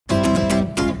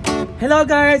Hello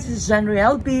guys, it's Genre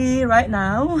LP right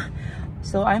now.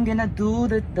 So I'm gonna do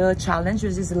the challenge,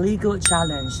 which is a Lego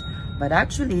challenge. But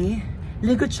actually,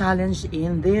 Lego challenge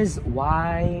in this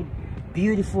wide,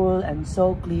 beautiful and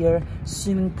so clear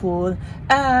swimming pool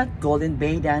at Golden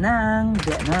Bay, Danang,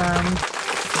 Vietnam.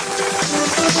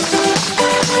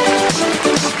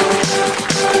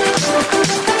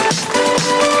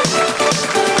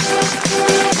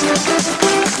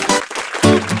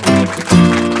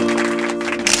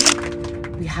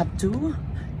 We have to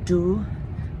do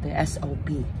the SOP.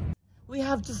 We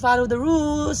have to follow the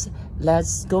rules.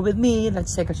 Let's go with me.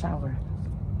 Let's take a shower.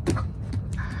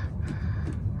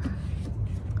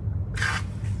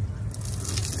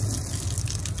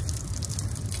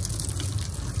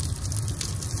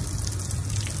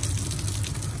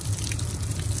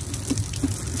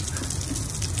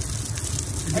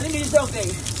 I think it's okay.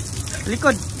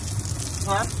 Likod.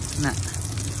 Huh? Nah.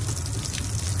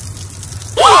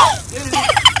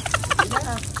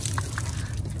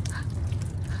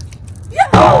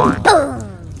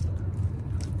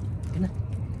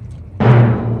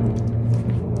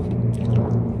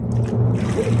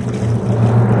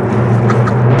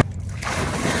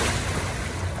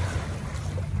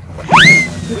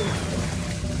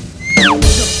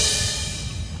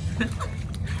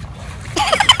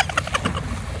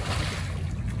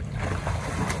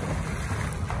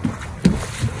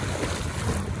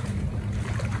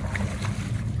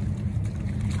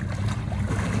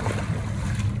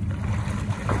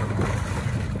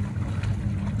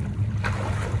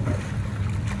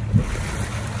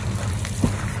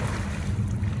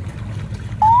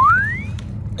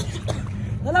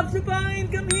 Hello,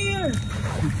 Supine, come here.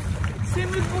 Swim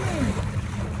with me.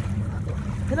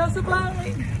 Hello,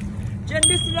 Supine. Join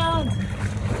this round.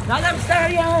 Hello,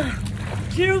 Staria.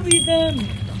 Cherubism.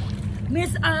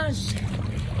 Miss Ash.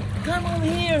 Come on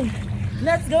here.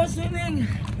 Let's go swimming.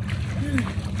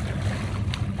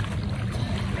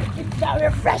 It's very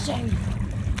refreshing.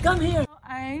 Come here.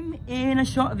 I'm in a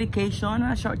short vacation,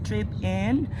 a short trip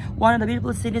in one of the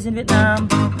beautiful cities in Vietnam,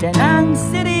 Danang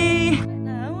City.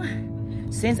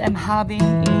 Since I'm having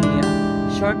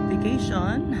a short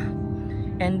vacation,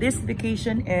 and this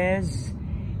vacation is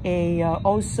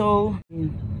also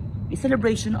a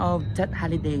celebration of Tet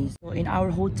holidays. So in our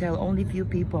hotel, only few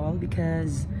people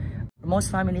because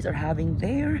most families are having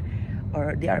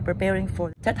or they are preparing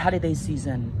for Tet holiday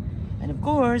season. And of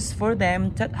course, for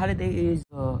them, Tet holiday is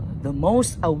the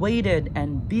most awaited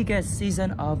and biggest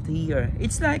season of the year.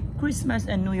 It's like Christmas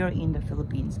and New Year in the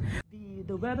Philippines.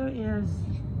 The weather is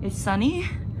sunny,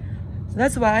 so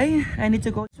that's why I need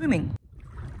to go swimming.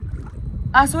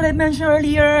 As what I mentioned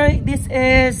earlier, this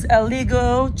is a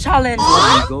Lego challenge.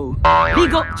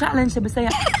 Lego challenge,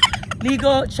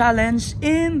 Lego challenge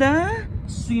in the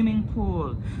swimming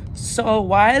pool. So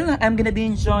while I'm gonna be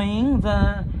enjoying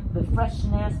the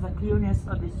freshness, the clearness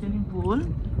of the swimming pool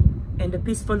and the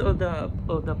peaceful of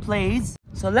the place,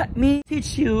 so let me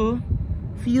teach you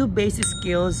few basic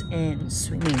skills in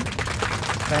swimming.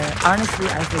 But honestly,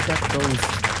 I forgot those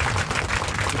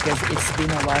because it's been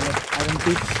a while that I don't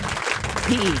teach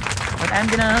PE. But I'm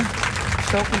gonna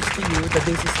showcase to you the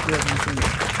basic skills in swimming.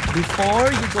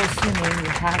 Before you go swimming,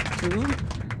 you have to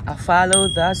follow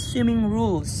the swimming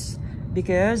rules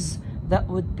because that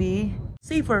would be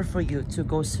safer for you to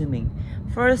go swimming.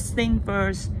 First thing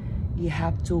first, you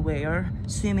have to wear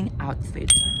swimming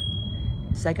outfit.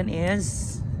 Second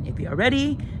is, if you are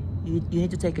ready, you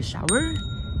need to take a shower.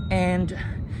 And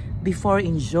before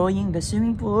enjoying the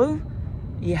swimming pool,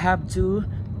 you have to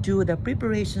do the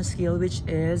preparation skill, which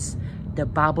is the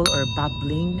bubble or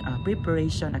bubbling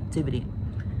preparation activity.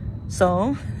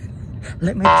 So,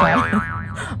 let me try.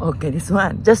 Okay, this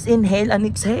one. Just inhale and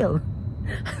exhale.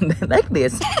 Like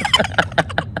this.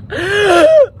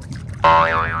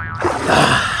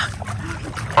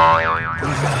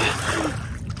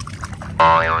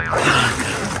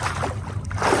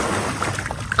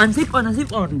 Unsip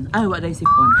on. Ay, what I sip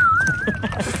on.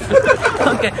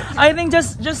 Okay, I think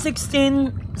just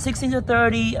 16 to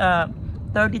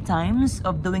 30 times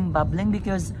of doing bubbling,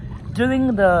 because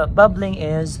doing the bubbling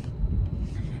is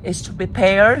to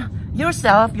prepare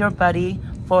yourself, your body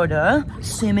for the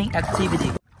swimming activity.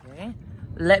 Okay,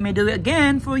 let me do it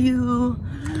again for you.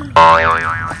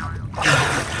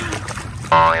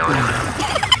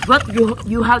 But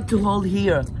you have to hold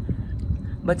here.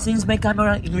 But since my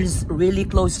camera is really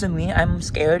close to me, I'm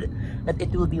scared that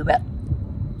it will be wet.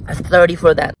 That's 30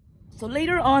 for that. So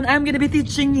later on, I'm gonna be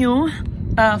teaching you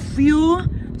a few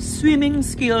swimming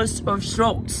skills or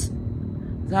strokes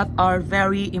that are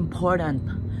very important.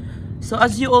 So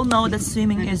as you all know, that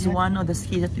swimming is one of the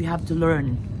skills that we have to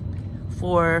learn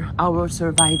for our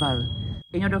survival,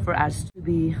 in order for us to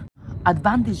be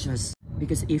advantageous.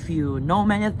 Because if you know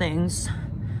many things,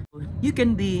 you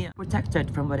can be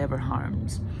protected from whatever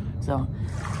harms. So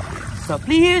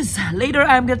please, later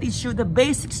I'm gonna teach you the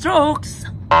basic strokes.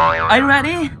 Are you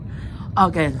ready?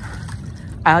 Okay,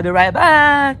 I'll be right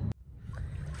back.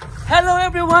 Hello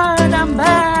everyone, I'm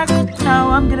back. Now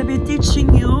I'm gonna be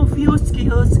teaching you a few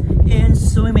skills in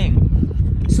swimming.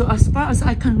 So as far as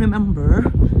I can remember,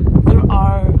 there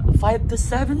are 5 to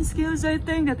 7 skills, I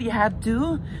think, that you have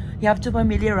to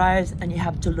familiarize and you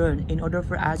have to learn in order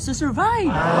for us to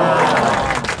survive.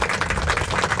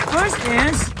 First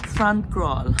is front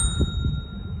crawl.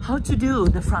 How to do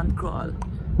the front crawl?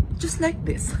 Just like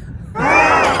this.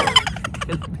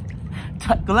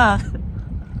 Try ko lang.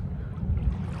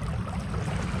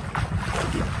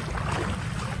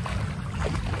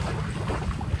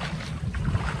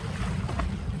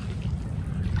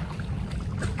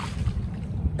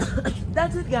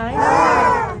 That's it, guys.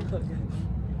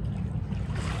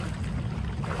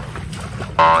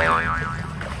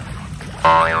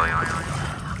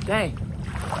 Okay.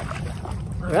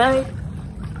 Alright.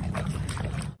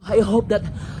 I hope that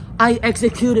I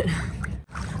executed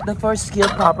the first skill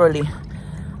properly.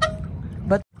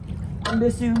 But in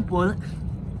the swimming pool,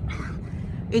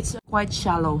 it's quite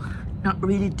shallow, not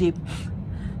really deep.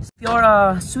 If you're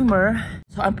a swimmer,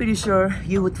 so I'm pretty sure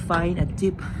you would find a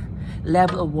deep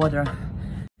level of water.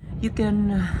 You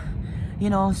can,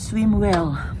 swim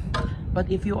well. But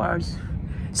if you are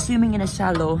swimming in a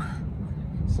shallow,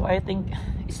 so I think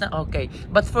it's not okay.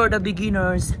 But for the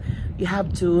beginners, you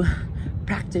have to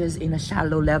practice in a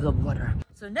shallow level of water.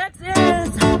 So next is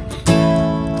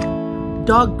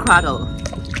dog cradle.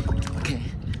 Okay,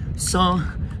 so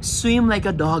swim like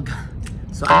a dog.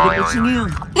 So I'm teaching you.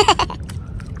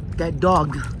 Okay,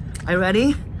 dog. Are you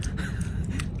ready?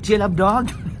 Do you love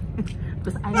dog?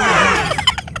 Because I love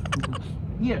dog.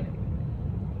 Here.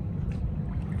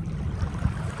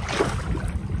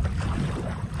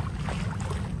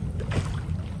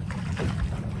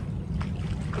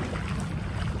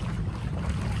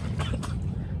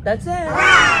 That's it.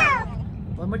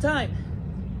 One more time.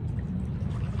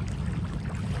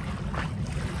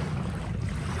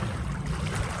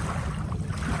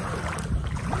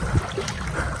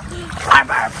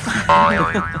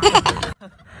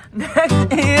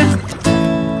 Next is,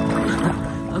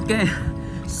 okay,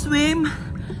 swim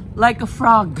like a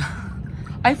frog.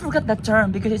 I forgot that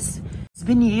term because it's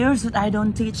been years that I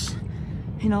don't teach,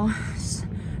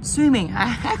 swimming.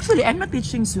 I'm not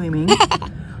teaching swimming.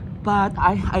 But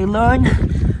I learned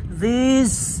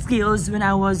these skills when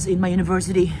I was in my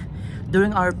university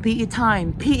during our PE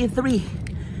time, PE 3.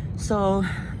 So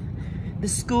the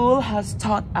school has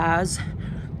taught us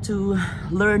to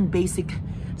learn basic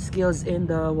skills in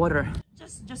the water.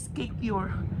 Just keep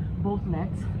your both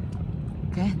legs.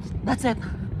 Okay, that's it.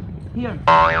 Here.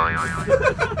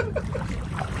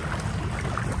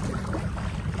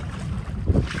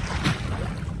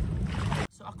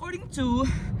 So according to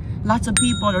lots of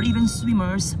people or even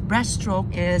swimmers,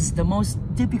 breaststroke is the most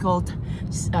difficult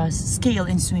skill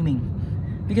in swimming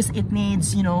because it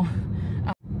needs,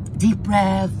 deep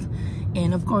breath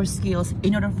and of course skills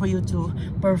in order for you to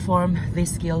perform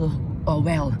this skill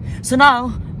well. So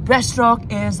now breaststroke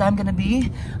is I'm gonna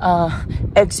be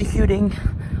executing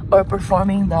or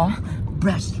performing the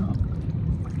breaststroke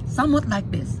somewhat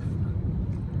like this.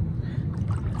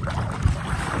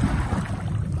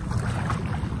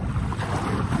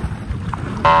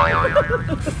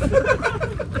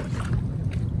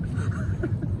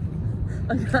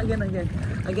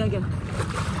 Again.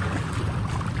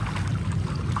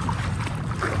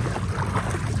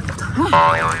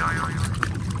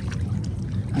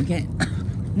 Okay.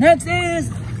 Next is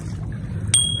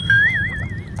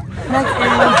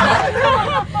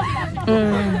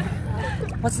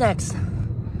what's next?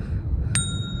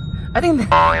 I think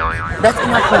that's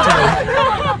enough for today.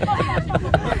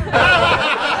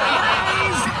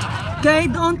 Okay,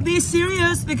 don't be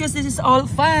serious because this is all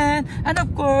fun and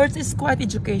of course it's quite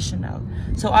educational.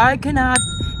 So I cannot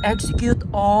execute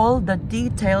all the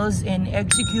details in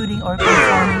executing or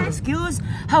performing the skills.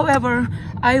 However,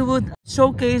 I would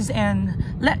showcase and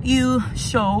let you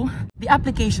show the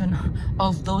application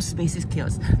of those basic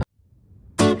skills.